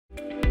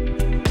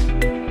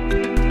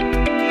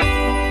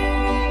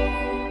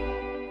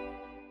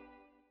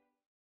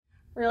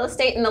Real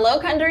Estate in the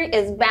Lowcountry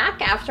is back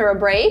after a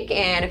break,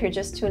 and if you're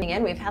just tuning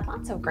in, we've had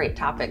lots of great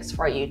topics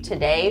for you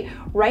today.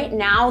 Right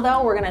now,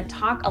 though, we're going to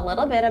talk a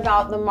little bit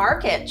about the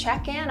market.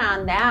 Check in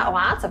on that.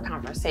 Lots of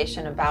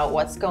conversation about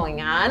what's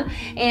going on,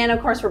 and of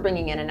course, we're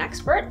bringing in an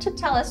expert to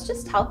tell us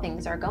just how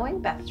things are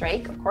going. Beth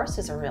Drake, of course,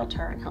 is a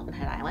realtor in Hilton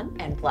Head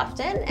Island and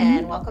Bluffton,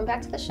 and welcome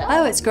back to the show.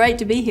 Oh, it's great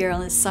to be here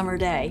on this summer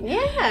day.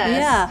 Yes.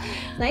 Yeah.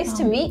 Nice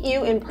to meet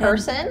you in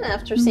person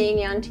after seeing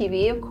you on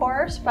TV, of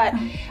course, but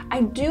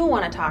I do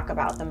want to talk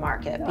about the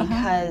market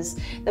because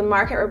the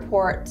market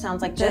report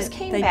sounds like just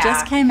came back. They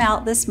just came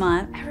out this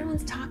month.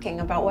 Everyone's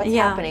talking about what's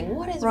happening.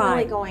 What is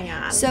really going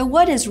on? So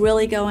what is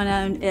really going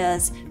on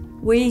is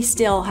we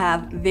still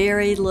have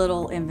very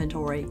little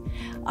inventory.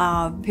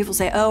 People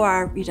say,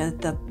 oh,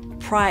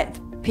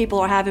 people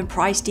are having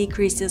price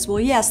decreases. Well,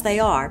 yes, they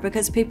are,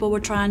 because people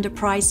were trying to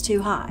price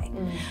too high.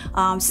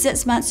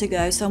 6 months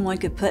ago, someone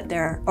could put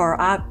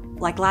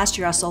like last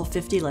year I sold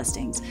 50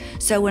 listings.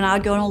 So when I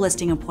would go on a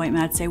listing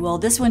appointment, I'd say, well,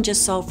 this one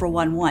just sold for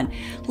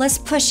 1.1. Let's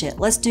push it.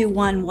 Let's do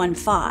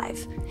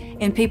 1.15.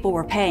 And people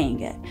were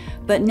paying it.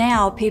 But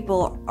now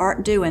people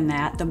aren't doing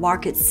that. The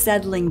market's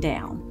settling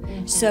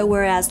down. So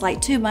whereas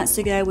like 2 months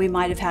ago, we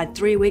might have had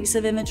 3 weeks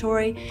of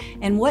inventory.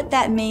 And what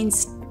that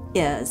means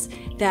is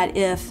that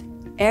if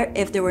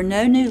there were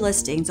no new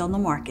listings on the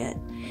market,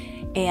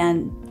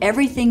 and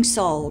everything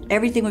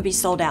would be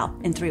sold out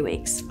in 3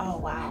 weeks. Oh,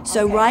 wow.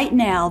 So right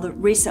now, the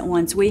recent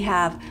ones, we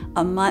have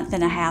a month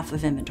and a half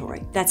of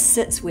inventory. That's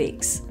 6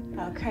 weeks.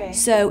 Okay.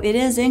 So it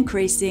is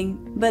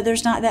increasing, but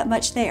there's not that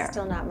much there.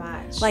 Still not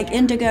much. Like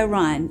Indigo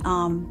Run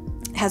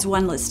has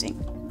one listing,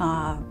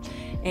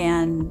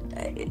 and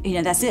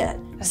that's it.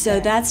 Okay.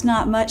 So that's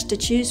not much to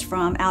choose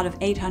from out of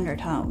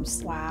 800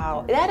 homes.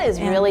 Wow, that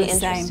is really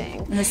interesting.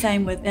 And the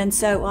same with, and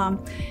so,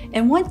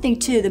 and one thing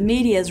too, the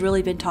media has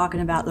really been talking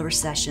about the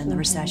recession,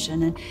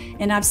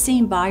 and I've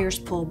seen buyers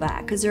pull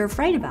back because they're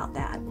afraid about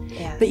that.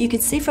 Yes. But you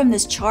can see from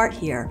this chart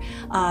here,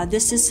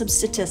 this is some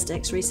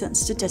statistics, recent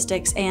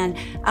statistics, and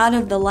out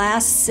of the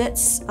last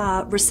 6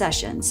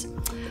 recessions,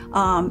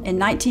 in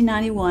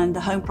 1991,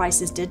 the home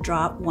prices did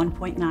drop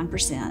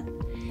 1.9%.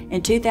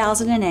 In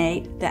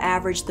 2008,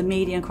 the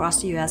median across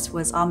the U.S.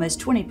 was almost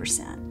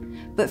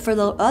 20%. But for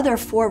the other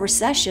 4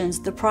 recessions,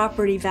 the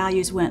property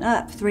values went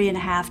up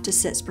 3.5% to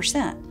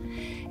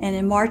 6%. And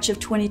in March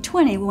of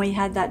 2020, when we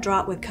had that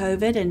drop with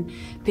COVID and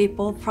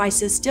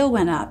prices still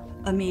went up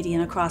a median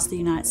across the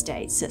United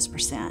States,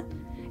 6%.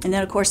 And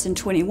then of course in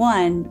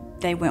 21,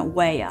 they went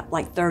way up,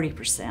 like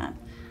 30%.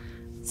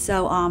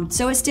 So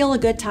it's still a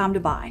good time to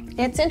buy.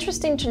 It's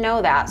interesting to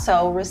know that.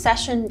 So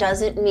recession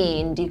doesn't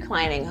mean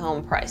declining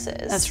home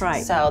prices. That's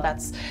right. So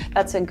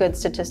that's a good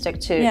statistic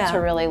to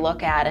really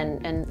look at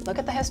and look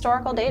at the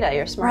historical data.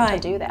 You're smart to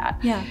do that.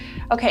 Yeah.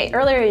 Okay,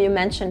 earlier you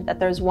mentioned that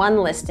there's one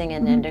listing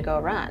in Indigo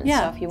Run.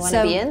 Yeah. So if you want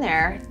to be in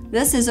there.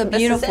 This is a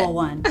beautiful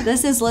one.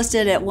 This is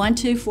listed at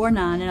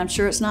 1249, and I'm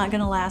sure it's not going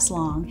to last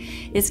long.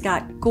 It's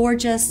got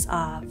gorgeous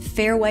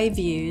fairway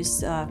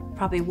views,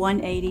 probably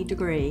 180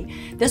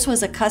 degree. This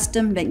was a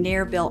custom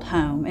McDaniel built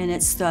home, and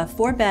it's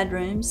 4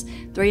 bedrooms,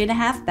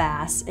 3.5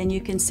 baths, and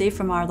you can see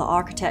from the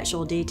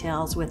architectural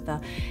details with the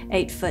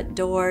 8-foot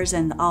doors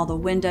and all the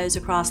windows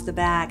across the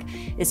back.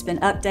 It's been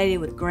updated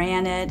with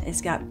granite.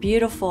 It's got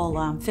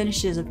beautiful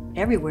finishes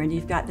everywhere, and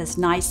you've got this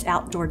nice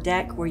outdoor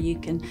deck where you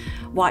can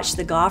watch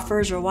the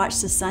golfers or watch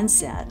the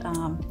sunset.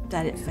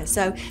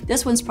 So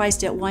this one's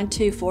priced at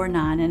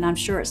 1249, and I'm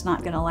sure it's not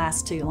going to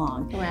last too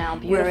long. Wow,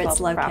 beautiful where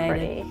it's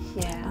located. Property.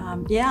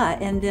 Yeah.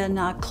 And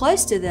then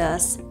close to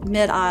this,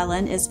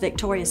 Mid-Island, is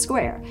Victoria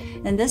Square.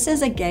 And this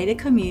is a gated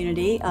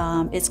community.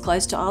 It's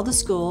close to all the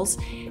schools.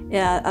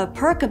 A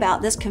perk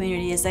about this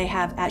community is they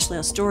have actually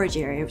a storage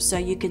area, so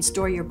you can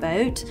store your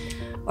boat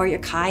or your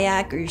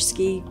kayak or your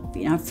ski,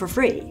 for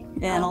free.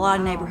 And a lot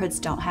of neighborhoods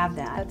don't have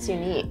that. That's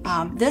unique.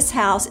 This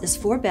house is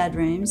 4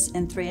 bedrooms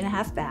and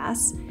 3.5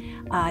 baths.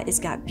 It's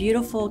got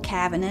beautiful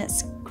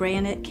cabinets,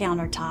 granite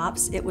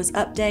countertops. It was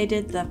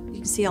updated. You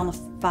can see on the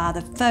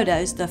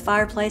photos, the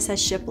fireplace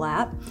has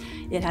shiplap.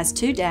 It has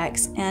 2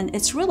 decks, and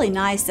it's really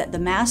nice that the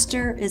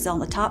master is on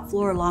the top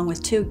floor along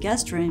with 2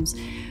 guest rooms.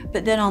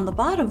 But then on the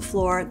bottom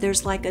floor,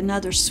 there's like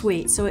another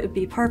suite. So it would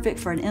be perfect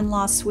for an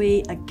in-law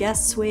suite, a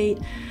guest suite,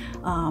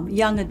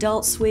 young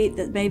adult suite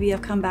that maybe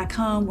have come back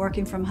home,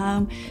 working from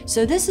home.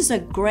 So this is a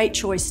great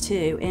choice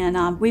too,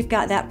 and we've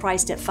got that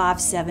priced at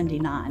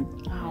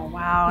 $579. Oh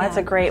wow, that's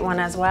a great one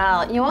as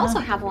well. You also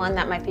have one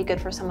that might be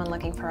good for someone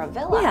looking for a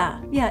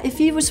villa. Yeah. If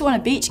you just want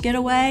a beach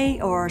getaway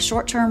or a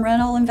short-term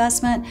rental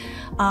investment,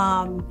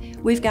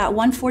 we've got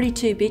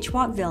 142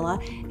 Beachwalk Villa,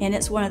 and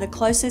it's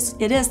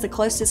the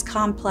closest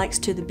complex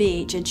to the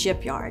beach and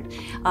Shipyard.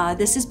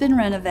 This has been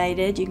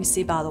renovated. You can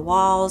see by the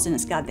walls, and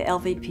it's got the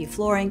LVP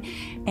flooring,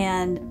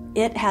 and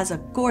it has a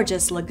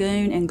gorgeous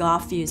lagoon and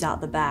golf views out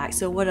the back.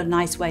 So what a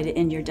nice way to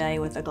end your day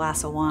with a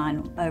glass of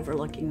wine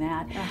overlooking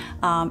that.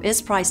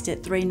 It's priced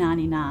at $390.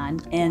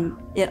 $399, and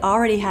it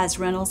already has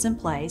rentals in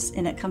place,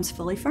 and it comes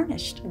fully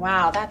furnished.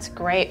 Wow, that's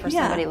great for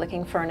Yeah. somebody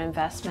looking for an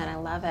investment. I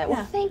love it. Well,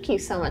 Yeah. thank you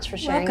so much for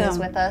sharing this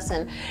Welcome. with us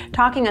and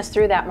talking us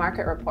through that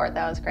market report.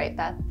 That was great,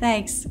 Beth.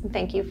 Thanks.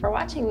 Thank you for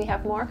watching. We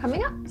have more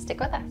coming up. Stick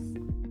with us.